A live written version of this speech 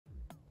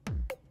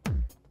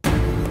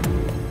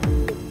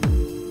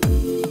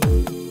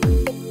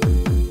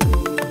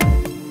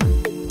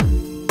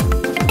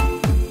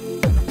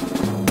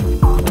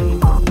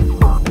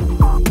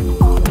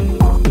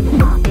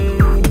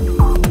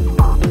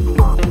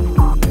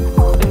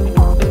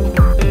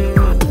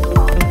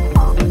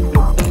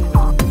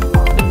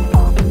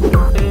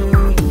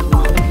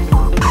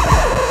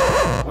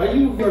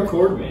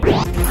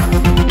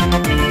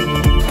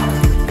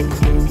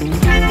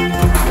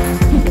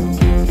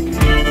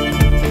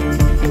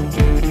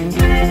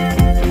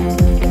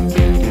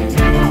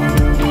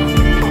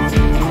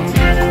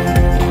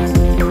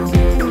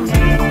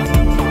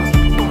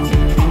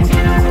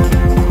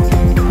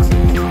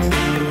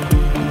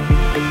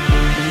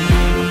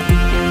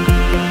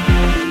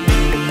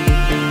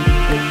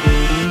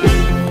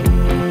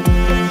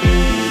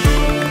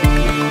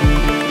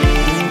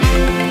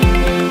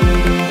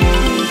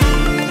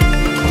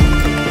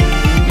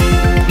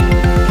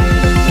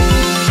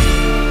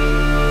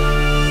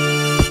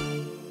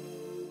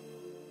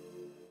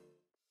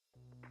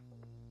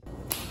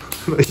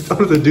You don't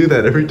have to do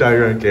that every time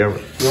you're on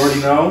camera. You already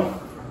know.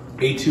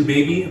 A2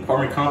 Baby,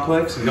 apartment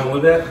complex. You don't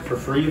live that for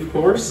free, of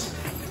course.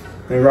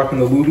 They're rocking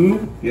the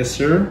Lulu. Yes,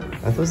 sir. I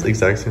thought it was the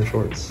exact same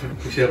shorts.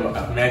 We should have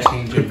a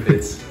matching gym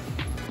fits.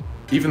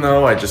 Even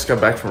though I just got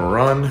back from a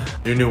run,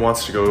 Nunu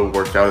wants to go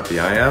work out at the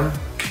IM.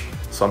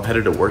 So I'm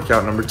headed to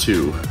workout number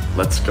 2.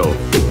 Let's go.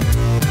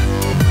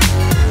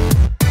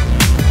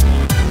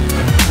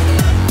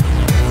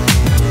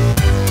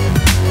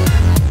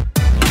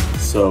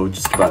 So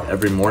just about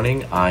every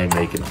morning I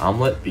make an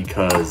omelet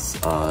because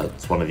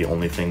it's one of the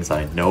only things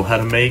I know how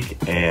to make,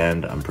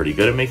 and I'm pretty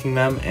good at making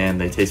them and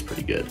they taste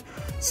pretty good.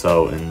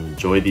 So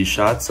enjoy these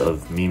shots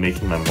of me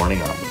making my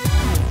morning omelet.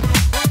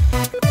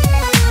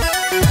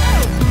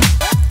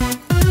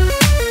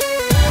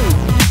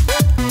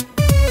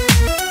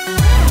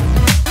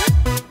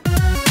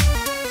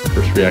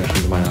 First reaction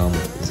to my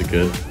omelet, is it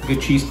good?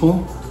 Good cheese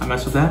pull, I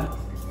mess with that.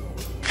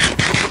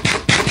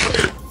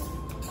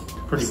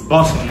 Pretty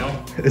bussin',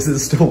 yo. Is it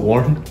still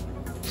warm?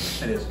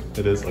 It is.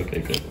 It is? Okay,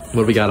 good. What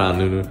do we got on,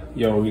 Nunu?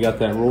 Yo, we got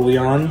that rollie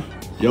on.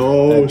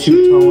 Yo,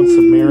 two-tone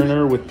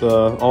Submariner with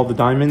all the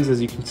diamonds,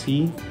 as you can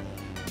see.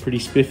 Pretty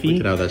spiffy.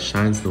 Look at how that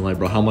shines in the light,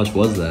 bro. How much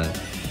was that?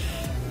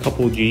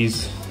 Couple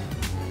G's.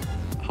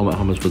 How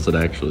much was it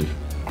actually?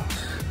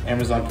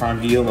 Amazon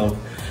Prime deal of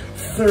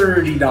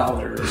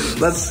 $30.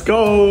 Let's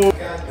go!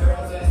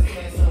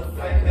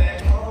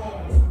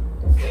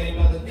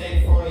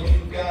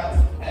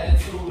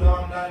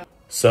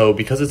 So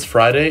because it's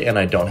Friday and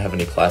I don't have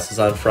any classes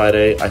on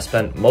Friday, I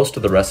spent most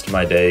of the rest of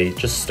my day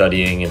just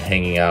studying and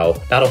hanging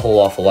out. Not a whole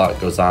awful lot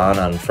goes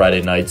on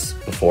Friday nights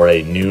before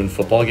a noon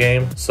football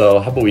game. So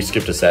how about we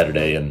skip to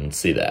Saturday and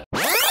see that?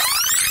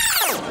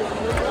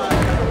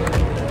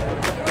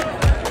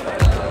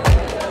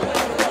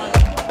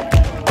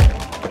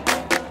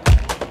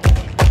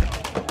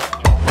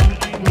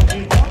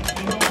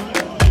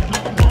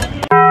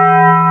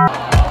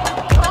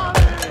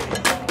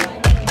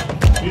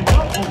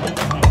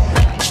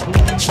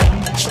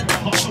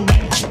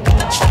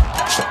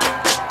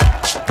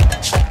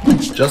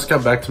 Just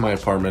got back to my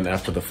apartment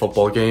after the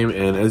football game,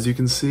 and as you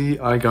can see,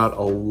 I got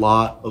a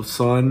lot of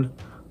sun.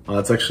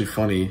 It's actually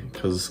funny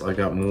because I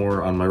got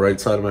more on my right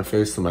side of my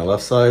face than my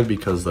left side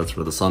because that's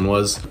where the sun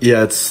was.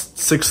 Yeah, it's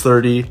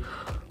 6:30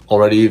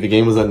 already. The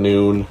game was at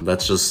noon.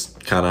 That's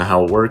just kind of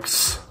how it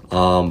works.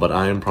 But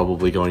I am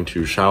probably going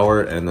to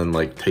shower and then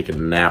like take a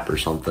nap or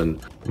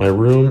something. My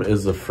room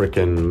is a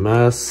freaking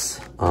mess,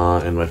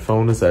 and my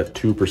phone is at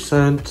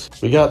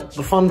 2%. We got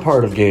the fun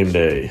part of game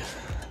day,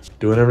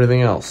 doing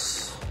everything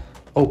else.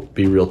 Oh,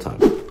 be real time.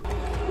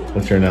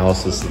 What's your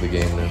analysis of the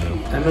game, Nunu?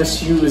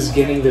 MSU is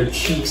getting their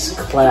cheeks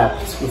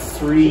clapped with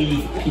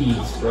 3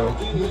 Ps, bro.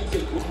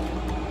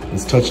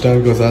 This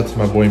touchdown goes out to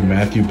my boy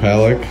Matthew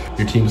Palak.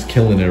 Your team's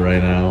killing it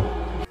right now.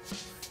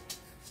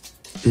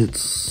 It's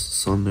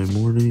Sunday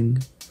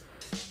morning,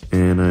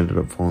 and I ended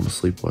up falling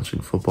asleep watching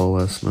football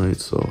last night,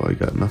 so I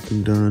got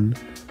nothing done.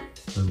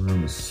 My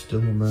room is still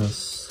a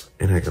mess,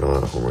 and I got a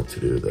lot of homework to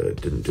do that I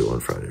didn't do on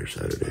Friday or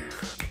Saturday.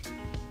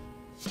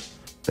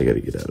 I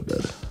gotta get out of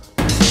bed.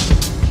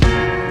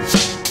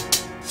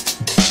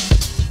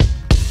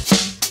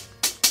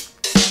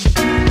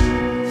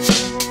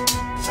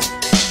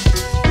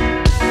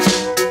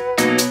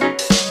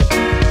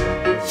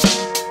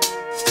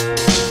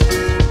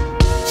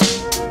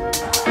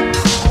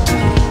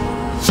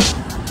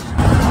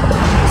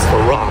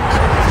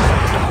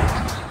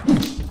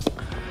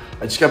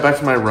 I just got back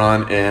from my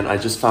run and I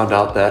just found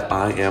out that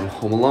I am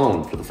home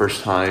alone for the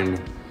first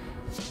time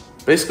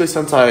basically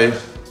since I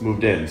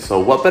moved in. So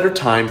what better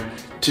time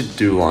to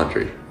do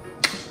laundry?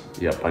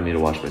 Yep, I need to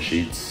wash my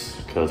sheets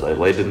because I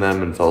laid in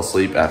them and fell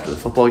asleep after the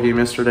football game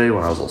yesterday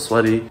when I was all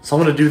sweaty. So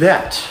I'm gonna do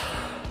that.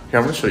 Here,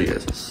 I'm gonna show you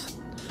guys this.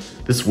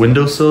 This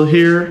windowsill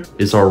here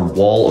is our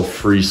wall of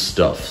free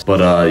stuff.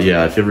 But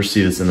yeah, if you ever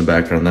see this in the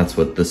background, that's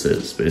what this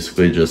is.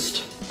 Basically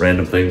just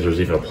random things. There's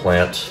even a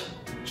plant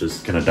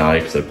just gonna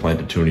die because I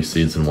planted too many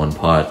seeds in one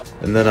pot.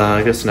 And then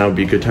I guess now would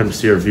be a good time to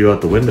see our view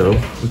out the window.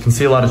 We can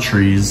see a lot of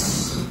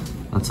trees.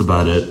 That's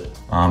about it.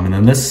 And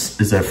then this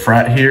is a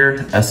frat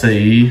here,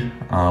 SAE.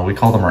 We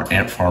call them our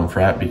ant farm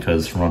frat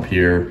because from up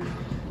here,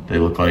 they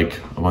look like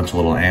a bunch of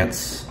little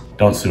ants.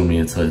 Don't sue me,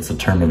 it's a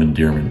term of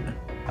endearment,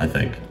 I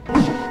think.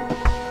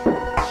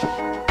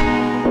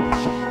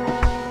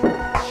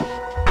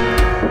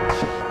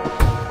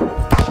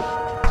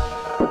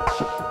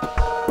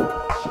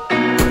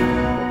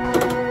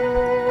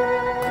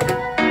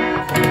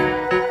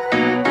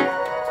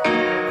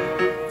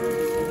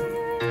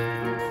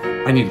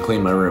 I need to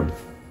clean my room.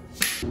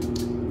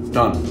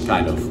 Done,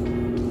 kind of.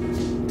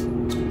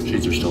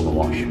 Sheets are still in the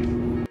wash.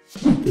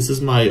 This is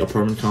my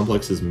apartment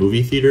complex's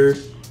movie theater,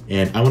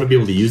 and I want to be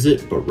able to use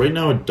it, but right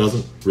now it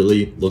doesn't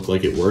really look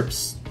like it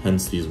works,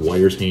 hence these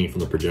wires hanging from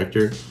the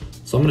projector.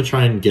 So I'm going to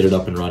try and get it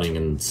up and running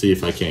and see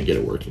if I can't get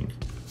it working.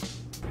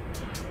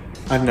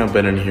 I've now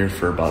been in here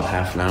for about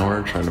half an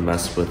hour trying to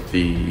mess with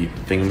the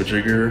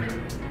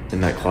thingamajigger in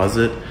that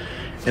closet,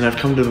 and I've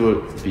come to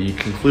the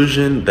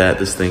conclusion that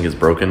this thing is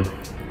broken.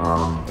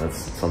 That's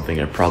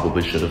something I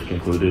probably should have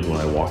concluded when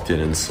I walked in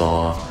and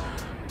saw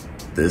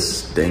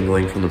this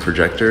dangling from the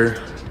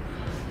projector.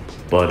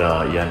 But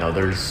yeah, no,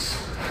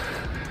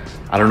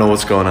 I don't know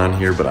what's going on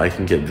here, but I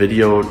can get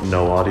video,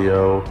 no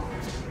audio,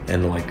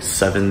 and like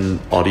 7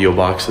 audio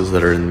boxes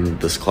that are in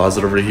this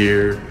closet over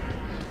here.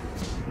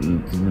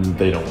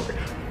 They don't work.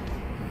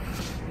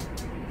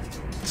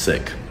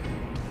 Sick.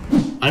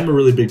 I'm a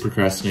really big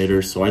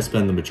procrastinator, so I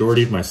spend the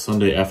majority of my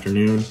Sunday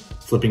afternoon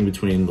flipping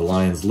between the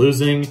Lions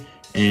losing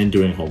and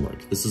doing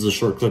homework. This is a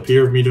short clip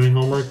here of me doing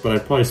homework, but I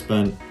probably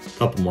spent a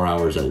couple more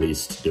hours at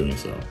least doing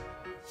so.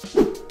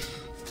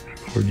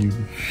 Or do you?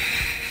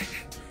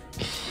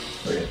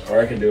 Okay, or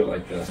I can do it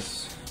like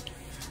this.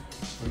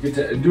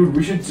 Dude,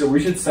 we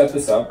should set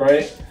this up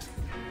right,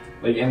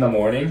 like in the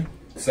morning.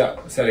 Set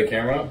a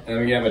camera, and then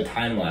we can have a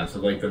time lapse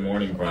of like the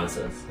morning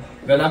process.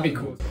 That'd be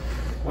cool.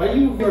 Why do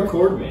you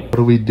record me? What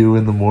do we do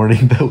in the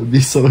morning? That would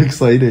be so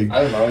exciting.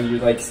 I don't know, you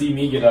like see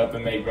me get up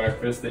and make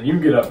breakfast, then you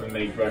get up and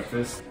make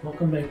breakfast.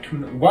 Welcome back to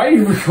another... Why are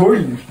you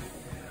recording me?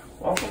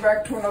 Welcome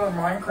back to another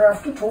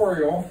Minecraft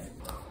tutorial.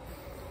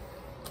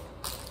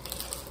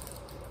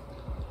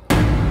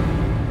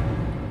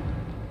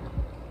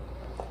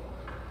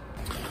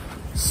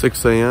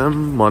 $6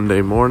 a.m.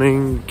 Monday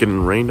morning,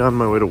 getting rained on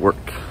my way to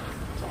work.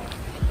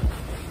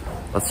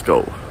 Let's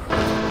go.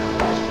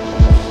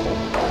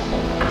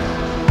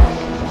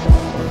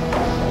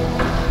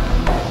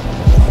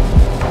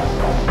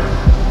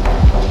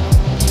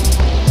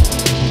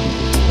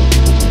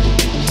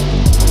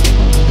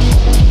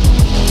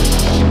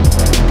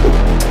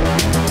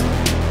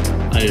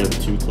 I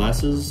have 2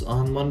 classes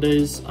on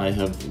Mondays. I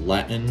have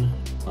Latin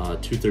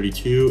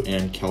 232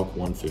 and Calc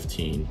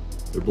 115.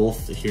 They're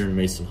both here in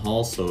Mason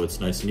Hall, so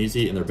it's nice and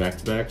easy, and they're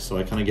back-to-back, so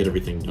I kind of get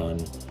everything done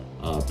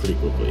pretty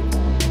quickly.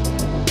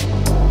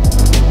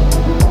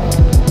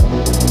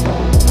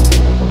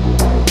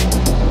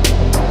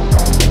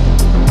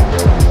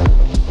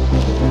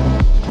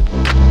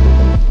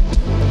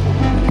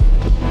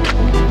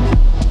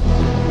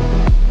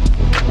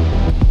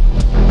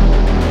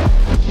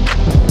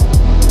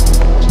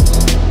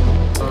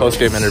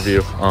 Post-game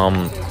interview.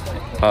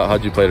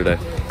 How'd you play today?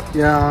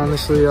 Yeah,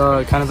 honestly,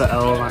 kind of an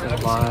L, not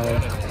gonna lie.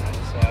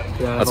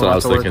 Yeah, that's what I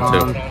was thinking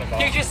too.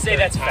 You just say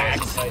that's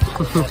facts.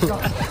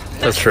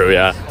 That's true,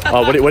 yeah.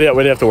 What do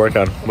you have to work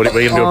on? What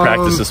are you gonna do in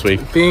practice this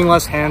week? Being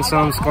less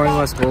handsome, scoring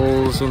less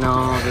goals, you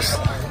know, just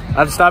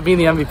I've stopped being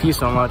the MVP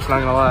so much, not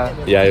gonna lie.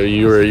 Yeah,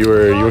 you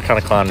were kind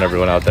of clowning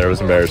everyone out there. It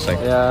was embarrassing.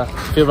 Yeah,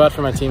 feel bad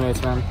for my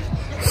teammates, man.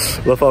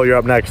 Lefo, you're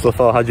up next.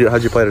 Lefo, how'd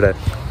you play today?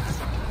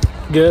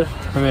 Good.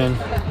 I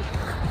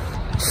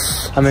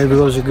mean, it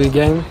was a good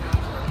game.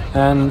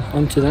 And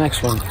on to the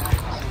next one.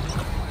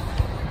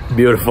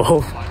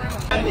 Beautiful.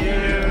 Happy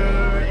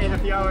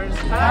hours.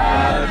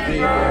 Happy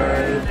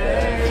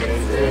birthday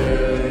to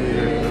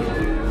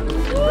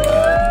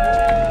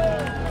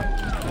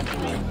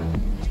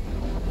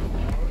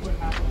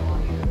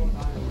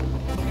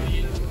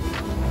you.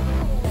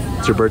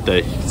 It's your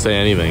birthday. You can say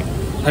anything.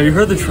 Have you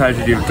heard the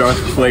tragedy of Darth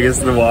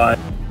Plagueis the Wise?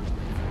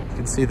 You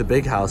can see the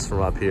big house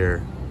from up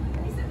here.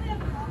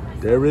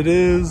 There it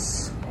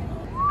is.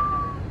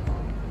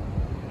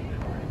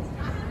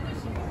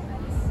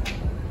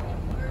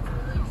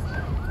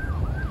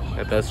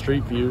 At that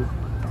street view.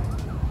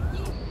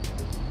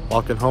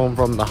 Walking home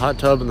from the hot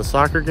tub and the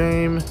soccer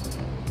game,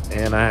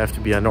 and I have to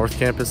be on North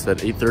Campus at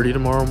 8:30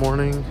 tomorrow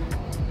morning.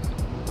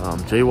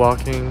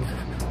 Jaywalking,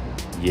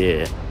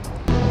 yeah.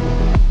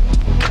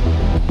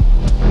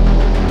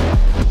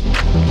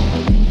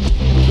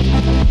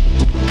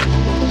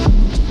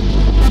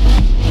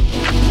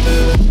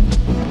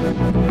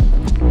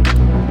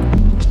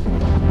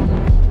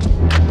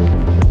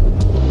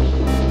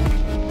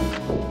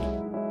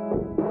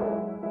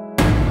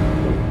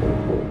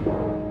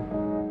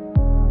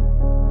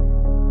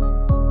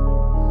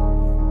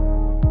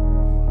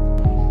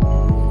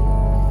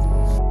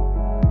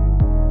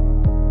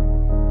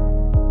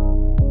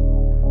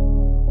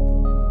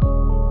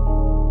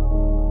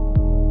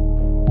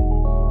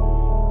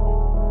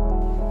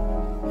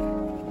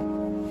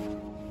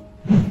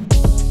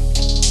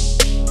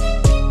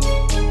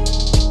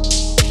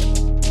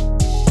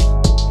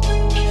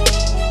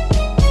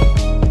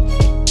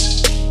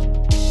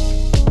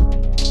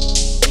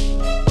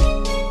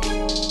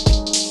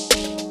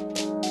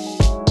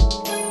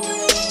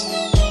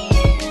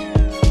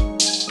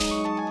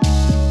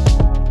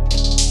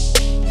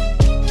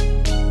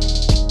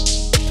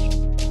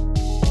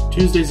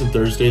 Tuesdays and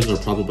Thursdays are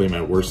probably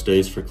my worst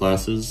days for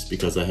classes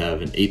because I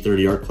have an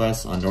 8:30 art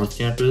class on North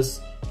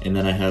Campus, and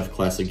then I have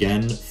class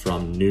again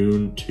from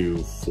noon to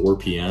 4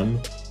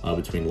 p.m.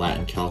 Between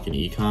Latin, Calc, and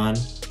Econ,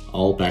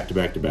 all back to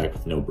back to back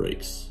with no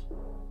breaks.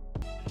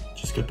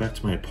 Just got back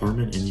to my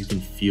apartment and you can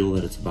feel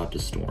that it's about to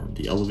storm.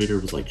 The elevator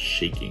was like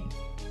shaking.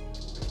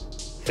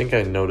 I think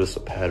I noticed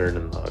a pattern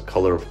in the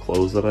color of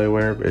clothes that I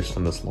wear based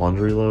on this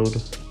laundry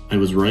load. I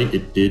was right,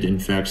 it did in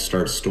fact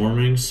start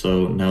storming,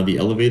 so now the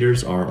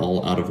elevators are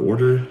all out of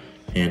order,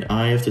 and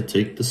I have to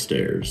take the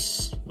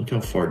stairs. Look how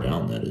far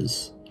down that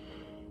is.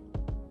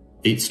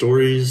 8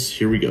 stories,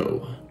 here we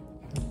go.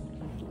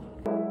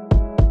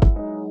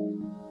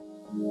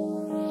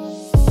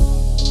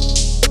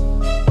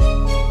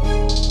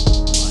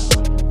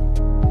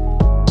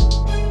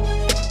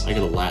 I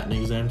got a Latin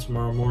exam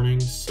tomorrow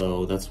morning,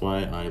 so that's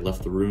why I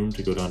left the room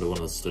to go down to one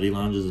of the study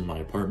lounges in my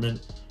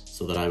apartment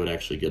so that I would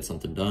actually get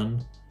something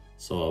done.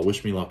 So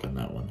wish me luck on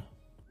that one.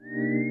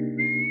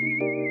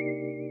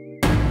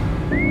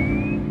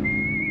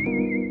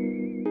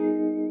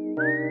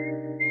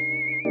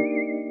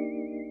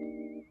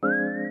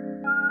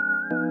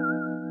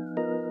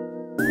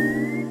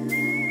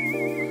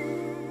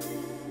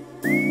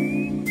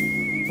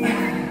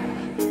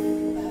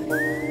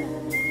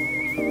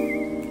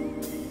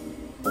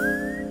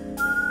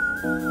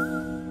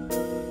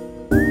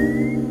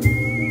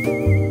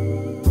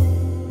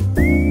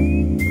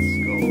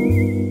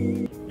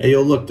 Hey,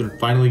 yo, look, they're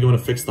finally going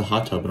to fix the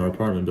hot tub in our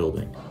apartment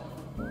building.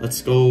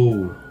 Let's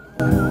go.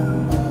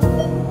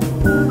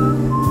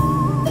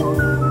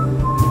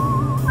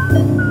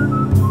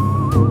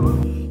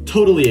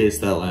 Totally aced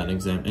that Latin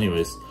exam.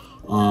 Anyways,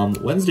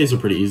 Wednesdays are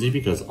pretty easy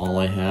because all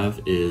I have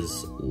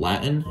is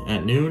Latin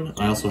at noon.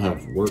 I also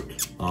have work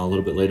a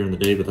little bit later in the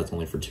day, but that's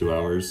only for 2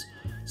 hours.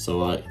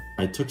 So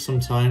I took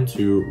some time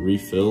to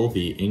refill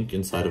the ink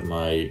inside of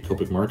my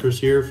Copic markers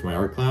here for my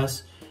art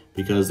class,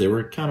 because they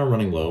were kind of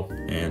running low,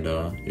 and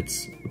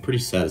it's a pretty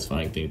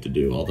satisfying thing to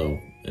do, although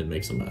it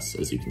makes a mess,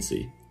 as you can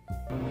see.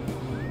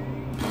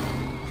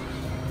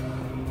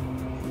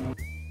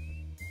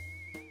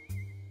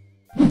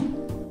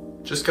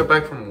 Just got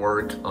back from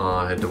work.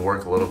 I had to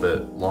work a little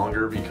bit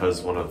longer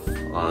because one of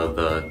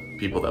the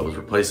people that was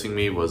replacing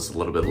me was a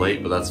little bit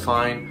late, but that's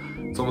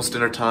fine. It's almost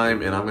dinner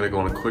time, and I'm gonna go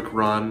on a quick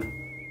run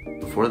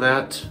before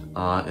that,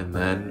 and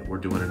then we're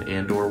doing an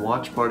Andor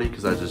watch party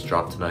because I just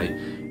dropped tonight,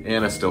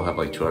 and I still have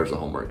like 2 hours of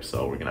homework,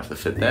 so we're gonna have to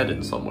fit that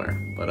in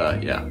somewhere.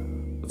 But yeah,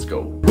 let's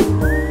go.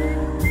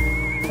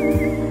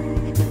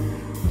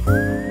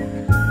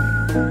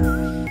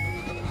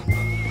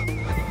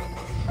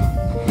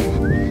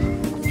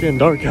 It's getting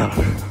dark out.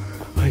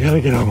 I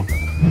gotta get home.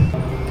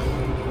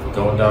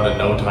 Going down to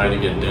No Tie to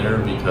get dinner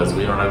because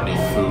we don't have any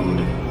food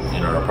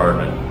in our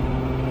apartment.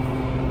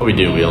 Well, we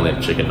do, we only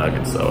have chicken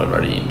nuggets, so I've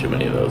already eaten too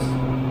many of those.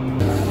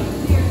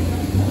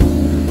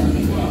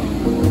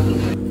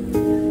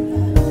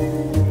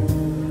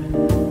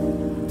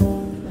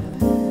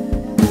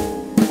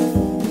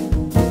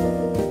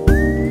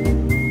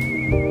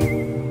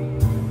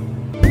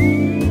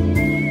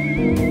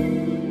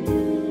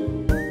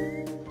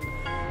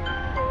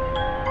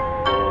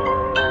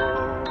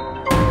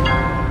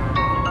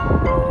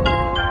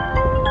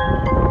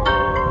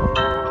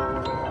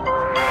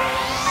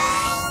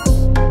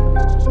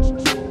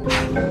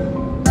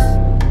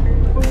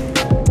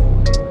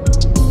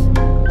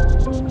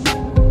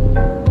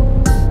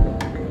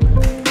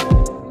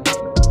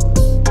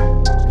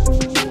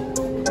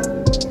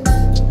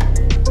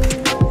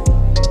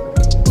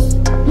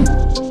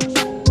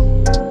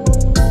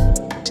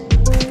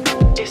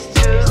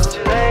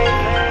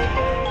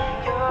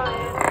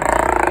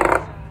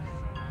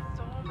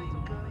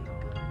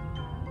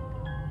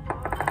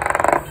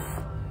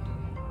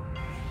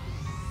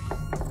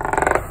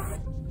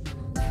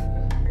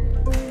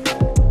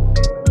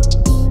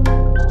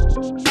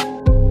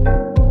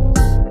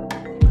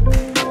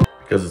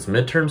 Because it's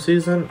midterm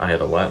season, I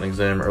had a Latin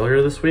exam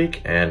earlier this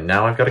week, and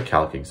now I've got a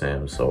calc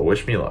exam, so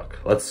wish me luck.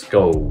 Let's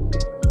go.